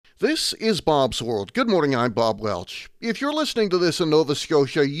This is Bob's World. Good morning, I'm Bob Welch. If you're listening to this in Nova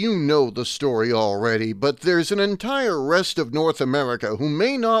Scotia, you know the story already, but there's an entire rest of North America who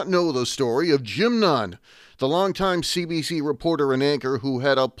may not know the story of Jim Nunn, the longtime CBC reporter and anchor who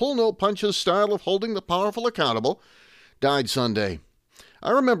had a pull-no-punches style of holding the powerful accountable, died Sunday.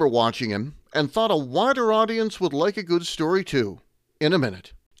 I remember watching him and thought a wider audience would like a good story too. In a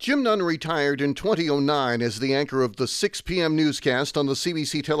minute. Jim Nunn retired in 2009 as the anchor of the 6 p.m. newscast on the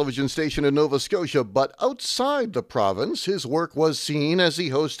CBC television station in Nova Scotia, but outside the province, his work was seen as he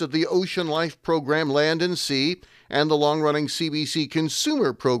hosted the ocean life program Land and Sea and the long-running CBC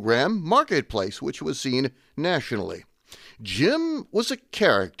consumer program Marketplace, which was seen nationally. Jim was a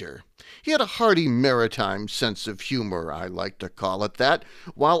character. He had a hearty maritime sense of humor, I like to call it that,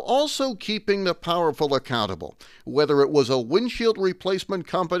 while also keeping the powerful accountable. Whether it was a windshield replacement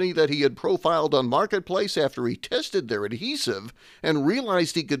company that he had profiled on Marketplace after he tested their adhesive and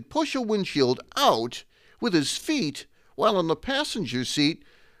realized he could push a windshield out with his feet while in the passenger seat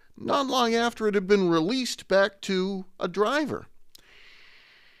not long after it had been released back to a driver.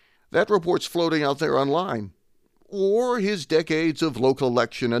 That report's floating out there online. Or his decades of local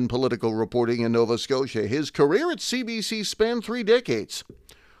election and political reporting in Nova Scotia. His career at CBC spanned 3 decades.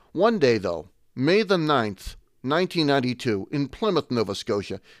 One day, though, May the 9th, 1992, in Plymouth, Nova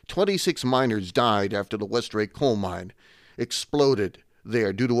Scotia, 26 miners died after the Westray coal mine exploded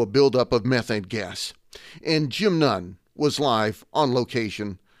there due to a buildup of methane gas. And Jim Nunn was live on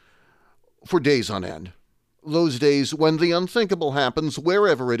location for days on end. Those days when the unthinkable happens,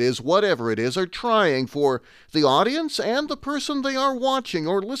 wherever it is, whatever it is, are trying for the audience and the person they are watching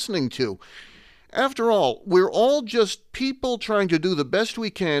or listening to. After all, we're all just people trying to do the best we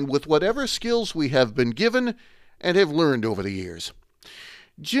can with whatever skills we have been given and have learned over the years.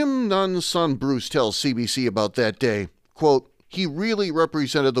 Jim Nunn's son Bruce tells CBC about that day, quote, "He really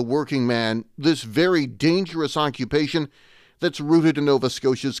represented the working man, this very dangerous occupation that's rooted in Nova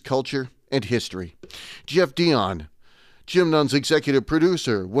Scotia's culture and history." Jeff Dion, Jim Nunn's executive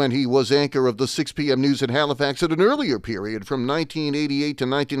producer when he was anchor of the 6 p.m. news in Halifax at an earlier period from 1988 to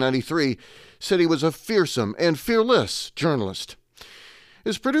 1993, said he was a fearsome and fearless journalist.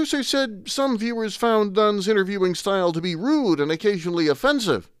 His producer said some viewers found Nunn's interviewing style to be rude and occasionally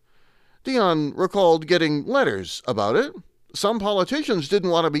offensive. Dion recalled getting letters about it. Some politicians didn't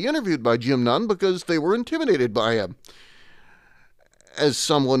want to be interviewed by Jim Nunn because they were intimidated by him. As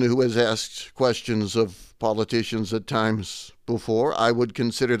someone who has asked questions of politicians at times before, I would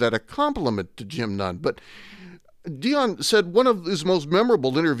consider that a compliment to Jim Nunn. But Dion said one of his most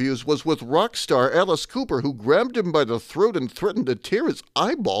memorable interviews was with rock star Alice Cooper, who grabbed him by the throat and threatened to tear his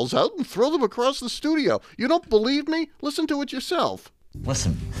eyeballs out and throw them across the studio. You don't believe me? Listen to it yourself.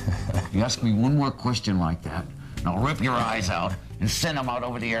 Listen, you ask me one more question like that, and I'll rip your eyes out and send them out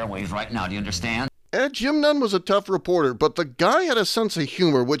over the airwaves right now. Do you understand? Jim Nunn was a tough reporter, but the guy had a sense of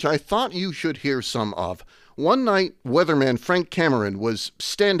humor, which I thought you should hear some of. One night, weatherman Frank Cameron was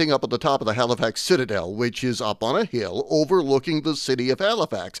standing up at the top of the Halifax Citadel, which is up on a hill overlooking the city of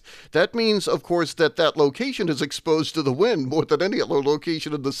Halifax. That means, of course, that location is exposed to the wind more than any other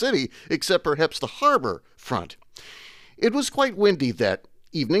location in the city, except perhaps the harbor front. It was quite windy that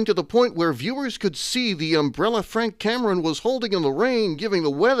evening, to the point where viewers could see the umbrella Frank Cameron was holding in the rain, giving the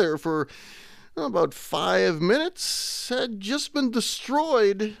weather for about 5 minutes, had just been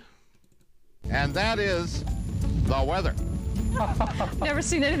destroyed. And that is the weather. Never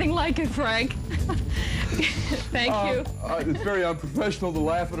seen anything like it, Frank. Thank you. It's very unprofessional to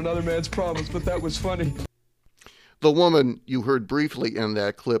laugh at another man's problems, but that was funny. The woman you heard briefly in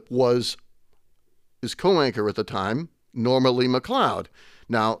that clip was his co-anchor at the time, Norma Lee MacLeod.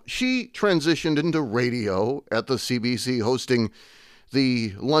 Now, she transitioned into radio at the CBC, hosting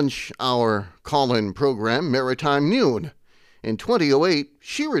the lunch hour call-in program, Maritime Noon. In 2008,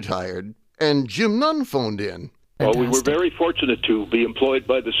 she retired, and Jim Nunn phoned in. Well, we were very fortunate to be employed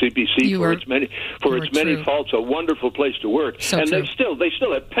by the CBC for its many faults. A wonderful place to work, so and true. they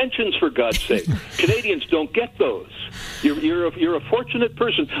still have pensions, for God's sake. Canadians don't get those. You're a fortunate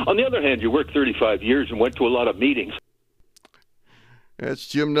person. On the other hand, you worked 35 years and went to a lot of meetings. That's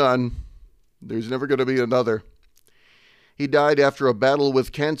Jim Nunn. There's never going to be another. He died after a battle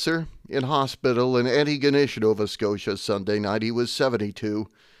with cancer in hospital in Antigonish, Nova Scotia, Sunday night. He was 72.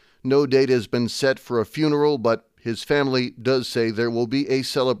 No date has been set for a funeral, but his family does say there will be a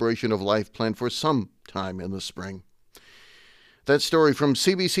celebration of life planned for some time in the spring. That story from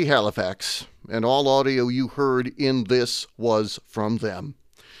CBC Halifax, and all audio you heard in this was from them.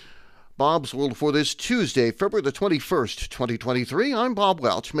 Bob's World for this Tuesday, February the 21st, 2023. I'm Bob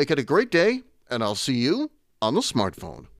Welch. Make it a great day, and I'll see you on the smartphone.